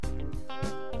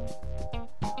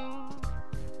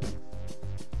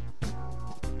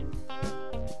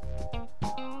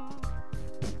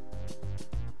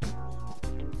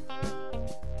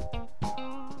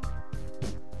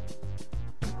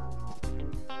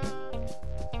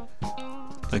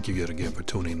Thank you yet again for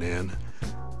tuning in.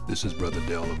 This is Brother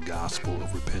Dale of Gospel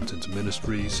of Repentance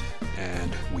Ministries, and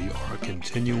we are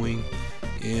continuing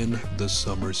in the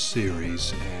summer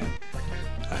series. And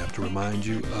I have to remind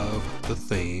you of the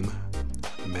theme: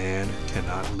 man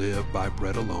cannot live by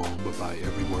bread alone, but by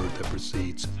every word that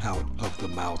proceeds out of the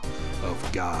mouth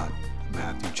of God.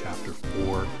 Matthew chapter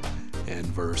 4 and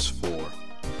verse 4.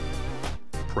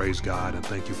 Praise God, and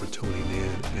thank you for tuning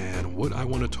in. And what I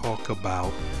want to talk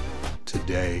about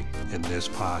today in this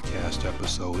podcast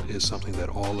episode is something that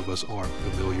all of us are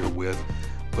familiar with,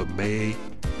 but may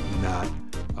not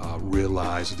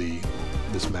realize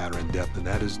this matter in depth, and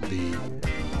that is the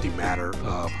matter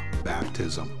of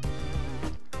baptism.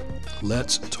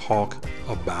 Let's talk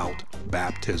about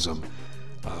baptism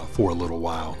for a little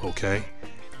while, okay?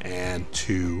 And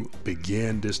to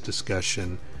begin this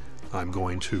discussion, I'm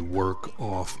going to work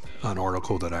off an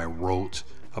article that I wrote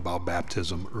about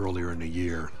baptism earlier in the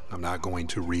year. I'm not going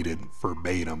to read it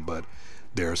verbatim, but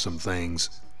there are some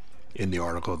things in the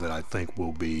article that I think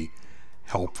will be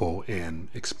helpful in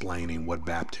explaining what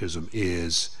baptism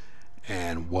is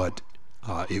and what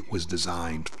it was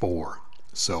designed for.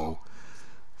 So,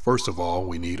 first of all,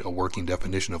 we need a working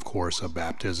definition, of course, of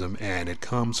baptism, and it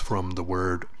comes from the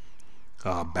word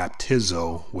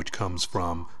baptizo, which comes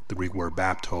from the Greek word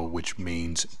bapto, which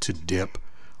means to dip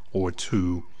or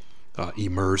to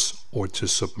immerse or to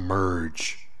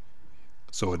submerge.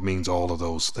 So it means all of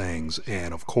those things.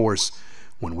 And of course,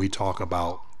 when we talk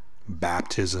about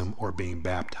baptism or being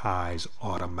baptized,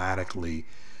 automatically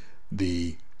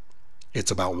it's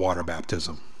about water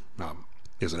baptism.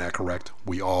 Isn't that correct?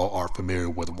 We all are familiar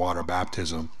with water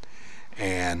baptism,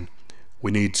 and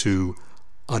we need to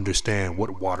understand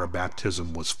what water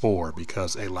baptism was for,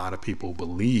 because a lot of people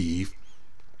believe,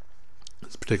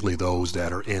 particularly those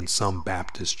that are in some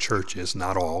Baptist churches,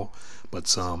 not all, but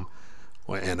some,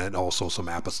 and also some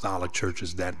apostolic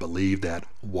churches, that believe that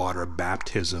water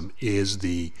baptism is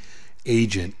the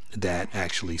agent that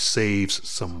actually saves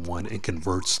someone and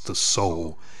converts the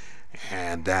soul.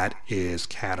 And that is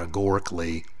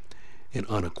categorically and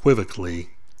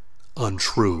unequivocally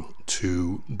untrue.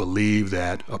 To believe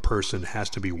that a person has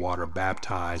to be water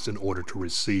baptized in order to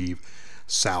receive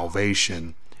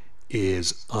salvation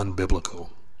is unbiblical.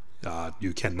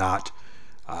 You cannot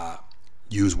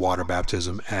use water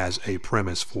baptism as a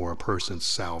premise for a person's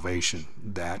salvation.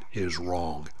 That is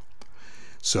wrong.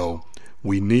 So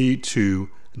we need to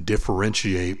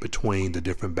differentiate between the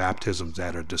different baptisms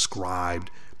that are described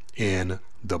in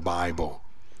the Bible.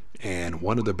 And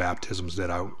one of the baptisms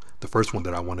the first one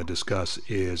that I want to discuss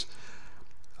is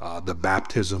the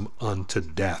baptism unto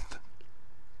death.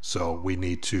 So we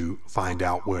need to find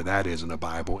out where that is in the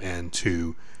Bible. And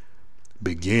to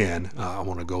begin, I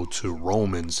want to go to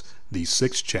Romans, the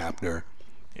 6th chapter,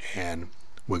 and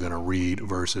we're going to read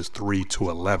verses 3 to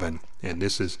 11. And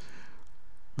this is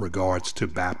regards to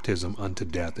baptism unto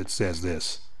death. It says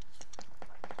this: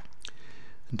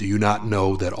 Do you not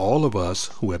know that all of us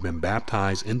who have been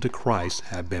baptized into Christ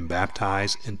have been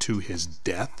baptized into his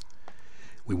death?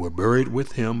 We were buried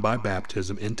with him by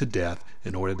baptism into death,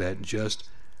 in order that just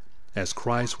as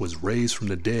Christ was raised from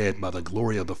the dead by the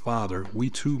glory of the Father, we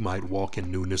too might walk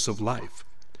in newness of life.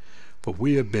 For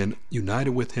we have been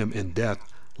united with him in death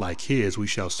like his, we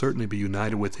shall certainly be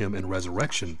united with him in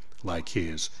resurrection like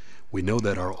his. We know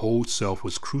that our old self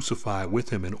was crucified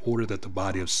with him in order that the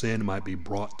body of sin might be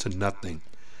brought to nothing,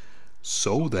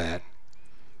 so that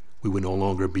we would no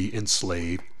longer be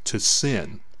enslaved to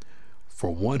sin.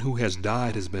 For one who has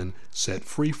died has been set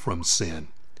free from sin.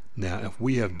 Now, if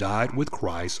we have died with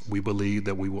Christ, we believe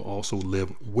that we will also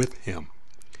live with him.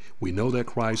 We know that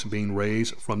Christ, being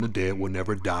raised from the dead, will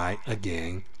never die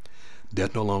again.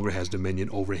 Death no longer has dominion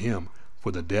over him.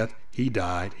 For the death he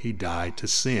died to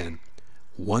sin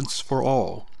once for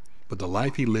all. But the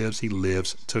life he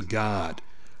lives to God.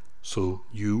 So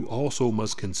you also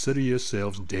must consider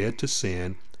yourselves dead to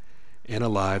sin and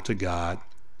alive to God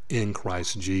in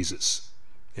Christ Jesus.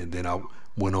 And then I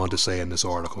went on to say in this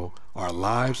article, our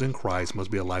lives in Christ must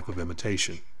be a life of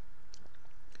imitation.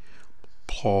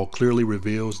 Paul clearly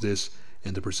reveals this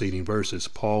in the preceding verses.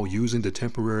 Paul, using the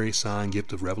temporary sign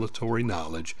gift of revelatory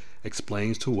knowledge,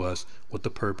 explains to us what the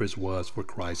purpose was for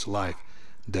Christ's life,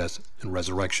 death, and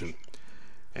resurrection.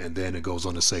 And then it goes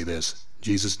on to say this: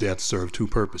 Jesus' death served two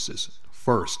purposes.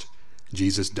 First,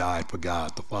 Jesus died for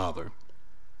God the Father.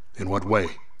 In what way?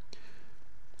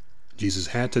 Jesus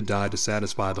had to die to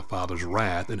satisfy the Father's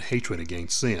wrath and hatred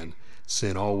against sin.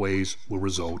 Sin always will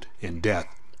result in death.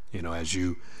 As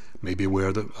you may be aware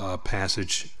of the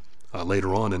passage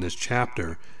later on in this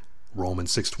chapter,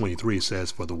 Romans 6:23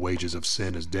 says, for the wages of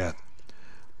sin is death.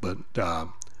 But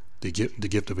The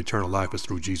gift of eternal life is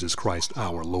through Jesus Christ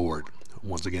our Lord.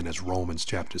 Once again, that's Romans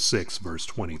chapter 6, verse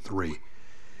 23.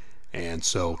 And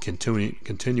so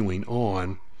continuing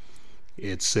on,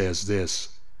 it says this: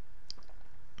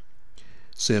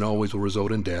 sin always will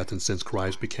result in death, and since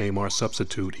Christ became our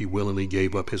substitute, he willingly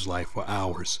gave up his life for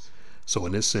ours. So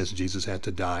in this sense, Jesus had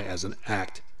to die as an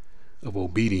act of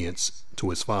obedience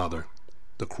to his Father.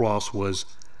 The cross was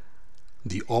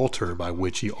the altar by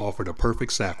which he offered a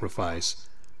perfect sacrifice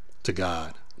to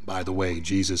God. By the way,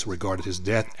 Jesus regarded his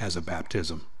death as a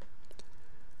baptism.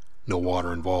 No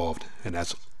water involved, and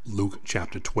that's Luke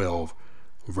chapter 12,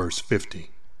 verse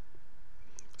 50.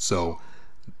 So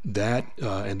that,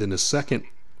 and then the second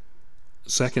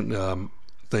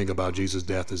thing about Jesus'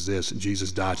 death is this: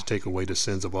 Jesus died to take away the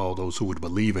sins of all those who would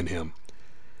believe in him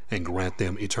and grant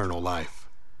them eternal life.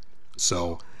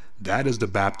 So that is the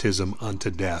baptism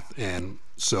unto death. And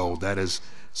so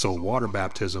water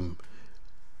baptism,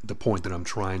 the point that I'm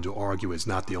trying to argue, is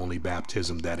not the only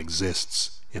baptism that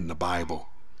exists in the Bible.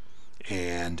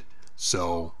 And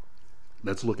so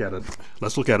let's look at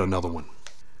another one.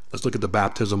 Let's look at the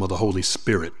baptism of the Holy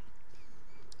Spirit.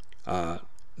 The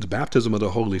baptism of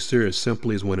the Holy Spirit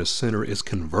simply is when a sinner is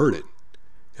converted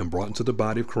and brought into the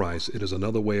body of Christ. It is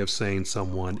another way of saying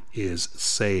someone is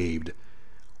saved.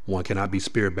 One cannot be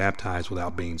spirit baptized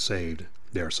without being saved.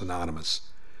 They are synonymous.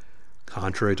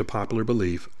 Contrary to popular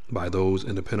belief by those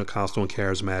in the Pentecostal and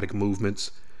charismatic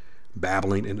movements,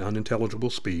 babbling in unintelligible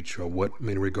speech, or what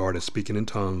many regard as speaking in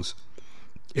tongues,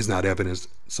 is not evidence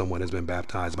someone has been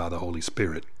baptized by the Holy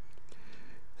Spirit.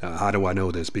 How do I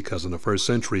know this? Because in the first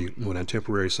century, when a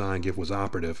temporary sign gift was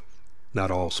operative,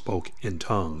 not all spoke in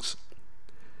tongues.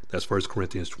 That's 1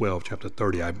 Corinthians 12, chapter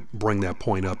 30. I bring that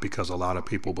point up because a lot of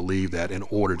people believe that in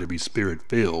order to be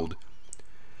spirit-filled,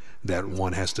 that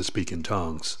one has to speak in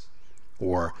tongues.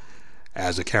 Or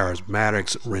as the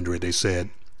charismatics render it, they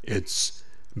said it's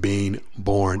being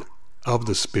born of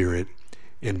the Spirit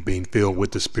and being filled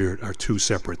with the Spirit are two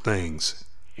separate things.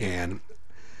 And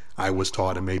I was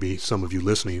taught, and maybe some of you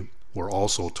listening were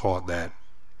also taught, that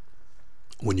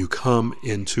when you come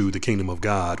into the kingdom of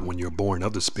God, when you're born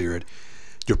of the Spirit,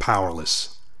 you're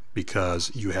powerless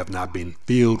because you have not been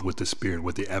filled with the Spirit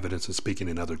with the evidence of speaking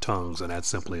in other tongues. And that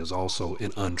simply is also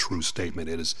an untrue statement.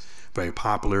 It is very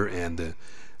popular, and the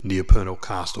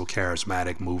Neo-Pentecostal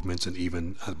charismatic movements, and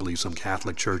even I believe some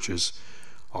Catholic churches,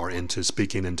 are into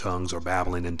speaking in tongues or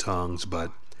babbling in tongues.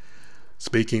 But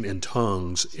speaking in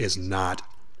tongues is not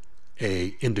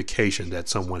a indication that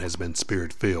someone has been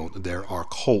spirit filled. There are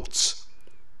cults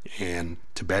and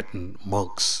Tibetan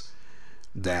monks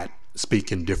that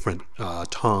speak in different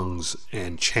tongues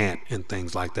and chant and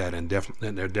things like that, and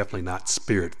they're definitely not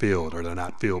spirit filled, or they're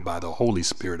not filled by the Holy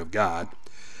Spirit of God.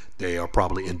 They are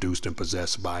probably induced and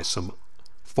possessed by some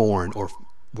foreign, or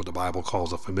what the Bible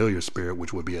calls a familiar spirit,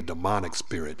 which would be a demonic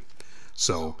spirit.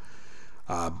 So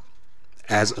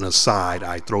as an aside,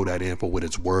 I throw that in for what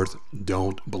it's worth.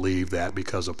 Don't believe that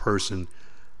because a person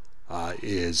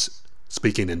is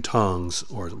speaking in tongues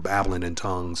or babbling in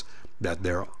tongues that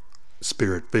they're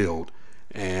spirit filled.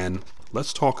 And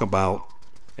let's talk about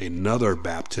another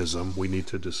baptism we need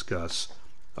to discuss,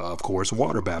 of course,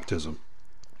 water baptism.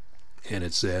 And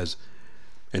it says,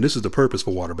 and this is the purpose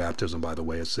for water baptism, by the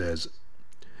way. It says,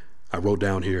 I wrote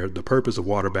down here, the purpose of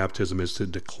water baptism is to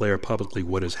declare publicly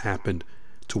what has happened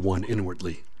to one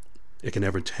inwardly. It can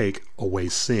never take away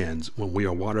sins. When we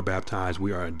are water baptized,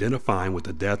 we are identifying with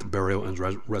the death, burial,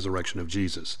 and resurrection of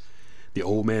Jesus. The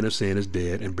old man of sin is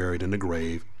dead and buried in the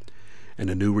grave, and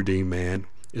the new redeemed man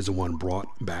is the one brought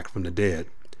back from the dead.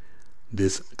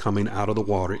 This coming out of the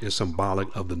water is symbolic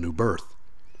of the new birth.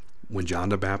 When John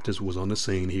the Baptist was on the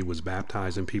scene, he was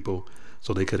baptizing people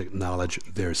so they could acknowledge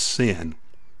their sin.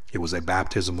 It was a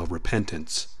baptism of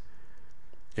repentance.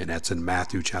 And that's in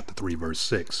Matthew chapter 3, verse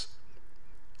 6.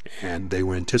 And they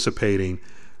were anticipating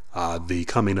the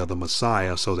coming of the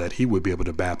Messiah so that he would be able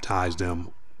to baptize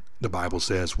them, the Bible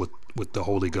says, with the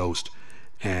Holy Ghost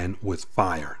and with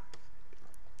fire.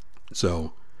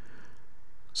 So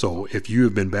if you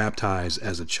have been baptized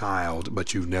as a child,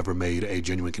 but you've never made a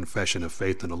genuine confession of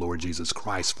faith in the Lord Jesus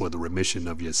Christ for the remission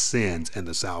of your sins and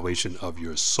the salvation of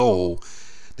your soul,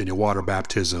 then your water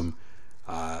baptism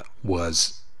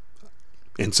was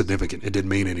insignificant. It didn't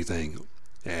mean anything.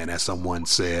 And as someone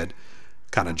said,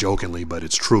 kind of jokingly, but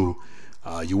it's true,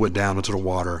 you went down into the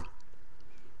water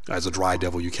as a dry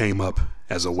devil, you came up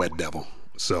as a wet devil.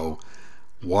 So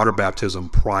water baptism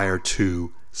prior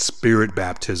to spirit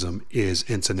baptism is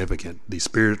insignificant. The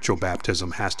spiritual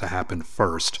baptism has to happen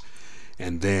first,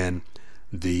 and then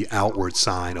the outward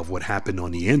sign of what happened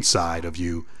on the inside of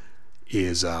you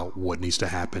is what needs to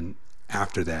happen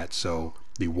after that. So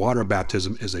the water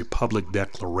baptism is a public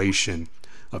declaration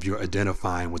of your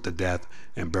identifying with the death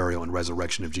and burial and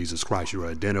resurrection of Jesus Christ. You're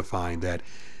identifying that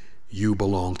you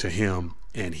belong to him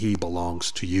and he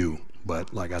belongs to you.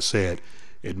 But like I said,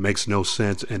 it makes no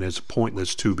sense and it's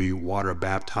pointless to be water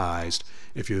baptized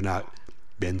if you're not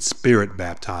been spirit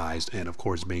baptized. And of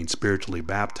course, being spiritually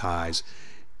baptized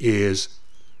is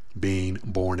being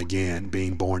born again,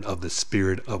 being born of the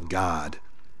Spirit of God.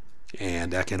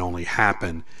 And that can only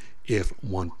happen if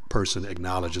one person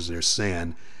acknowledges their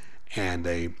sin and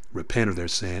they repent of their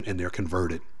sin and they're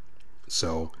converted.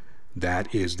 So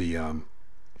that is the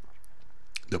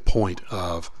point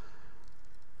of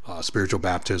spiritual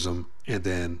baptism, and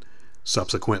then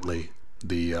subsequently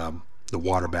the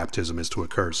water baptism is to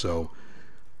occur. So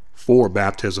 4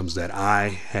 baptisms that I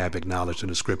have acknowledged in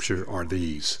the scripture are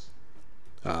these.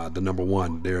 The number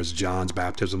 1, there's John's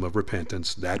baptism of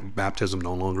repentance. That baptism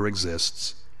no longer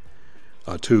exists.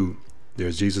 2,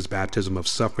 there's Jesus' baptism of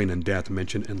suffering and death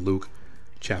mentioned in Luke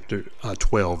chapter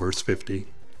 12, verse 50.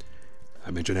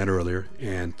 I mentioned that earlier.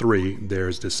 And 3,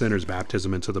 there's the sinner's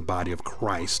baptism into the body of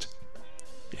Christ.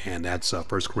 And that's 1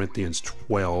 Corinthians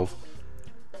 12,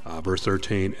 verse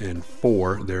 13. And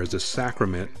 4, there's the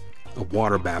sacrament of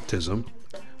water baptism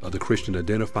of the Christian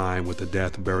identifying with the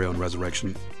death, burial, and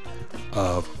resurrection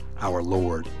of our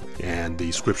Lord. And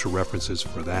the scripture references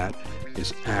for that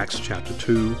is Acts chapter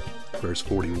 2, verse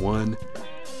 41,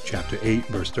 chapter 8,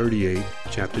 verse 38,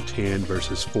 chapter 10,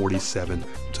 verses 47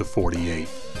 to 48.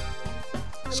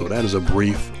 So that is a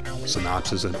brief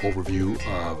synopsis and overview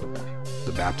of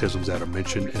the baptisms that are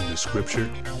mentioned in the scripture.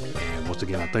 And once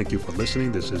again, I thank you for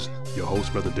listening. This is your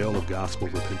host, Brother Dale of Gospel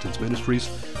Repentance Ministries.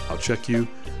 I'll check you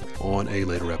on a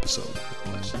later episode. God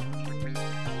bless.